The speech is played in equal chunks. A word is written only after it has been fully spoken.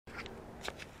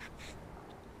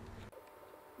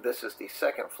This is the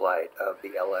second flight of the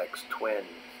Flt Twin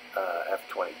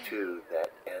F22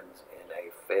 that ends in a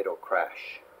fatal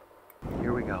crash.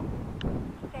 Here we go.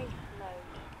 Safe mode.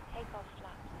 Take off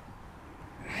flaps.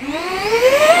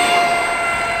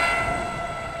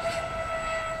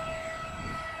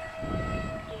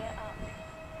 Gear up.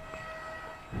 Flaps up.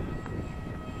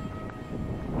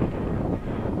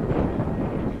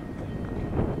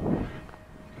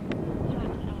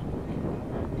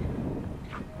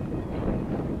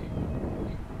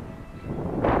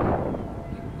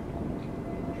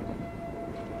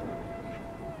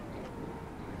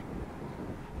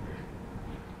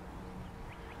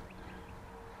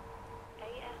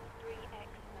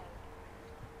 AS3X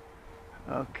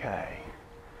mode. Okay,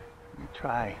 let me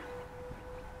try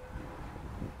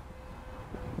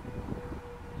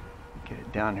get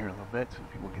it down here a little bit so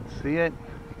people can see it.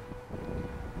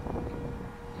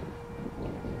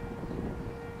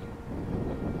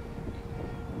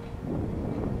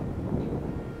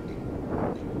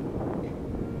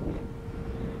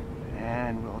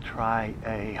 And we'll try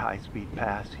a high-speed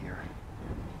pass here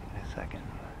in a second.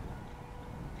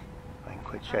 If I can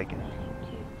quit shaking.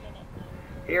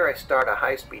 Here I start a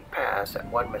high-speed pass at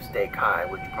 1 mistake high,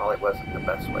 which probably wasn't the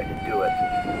best way to do it.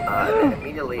 And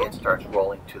immediately it starts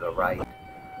rolling to the right.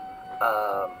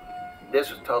 This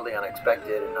was totally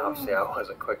unexpected, and obviously I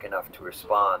wasn't quick enough to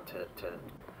respond to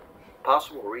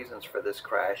possible reasons for this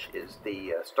crash. Is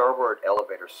the starboard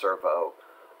elevator servo,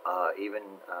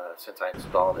 even since I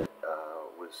installed it,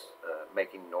 was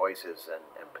making noises,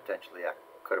 and potentially that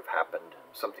could have happened.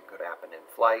 Something could happen in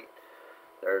flight.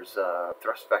 There's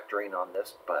thrust vectoring on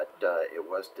this, but it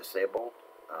was disabled.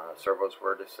 Servos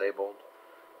were disabled.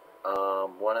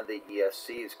 One of the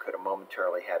ESCs could have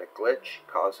momentarily had a glitch,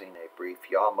 causing a brief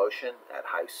yaw motion at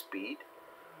high speed.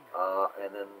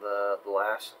 And then the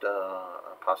last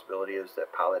possibility is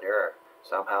that pilot error.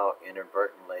 Somehow,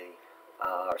 inadvertently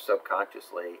or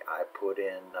subconsciously, I put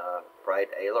in right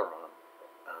aileron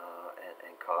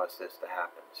and caused this to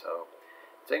happen. So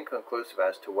it's inconclusive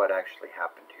as to what actually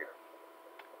happened here.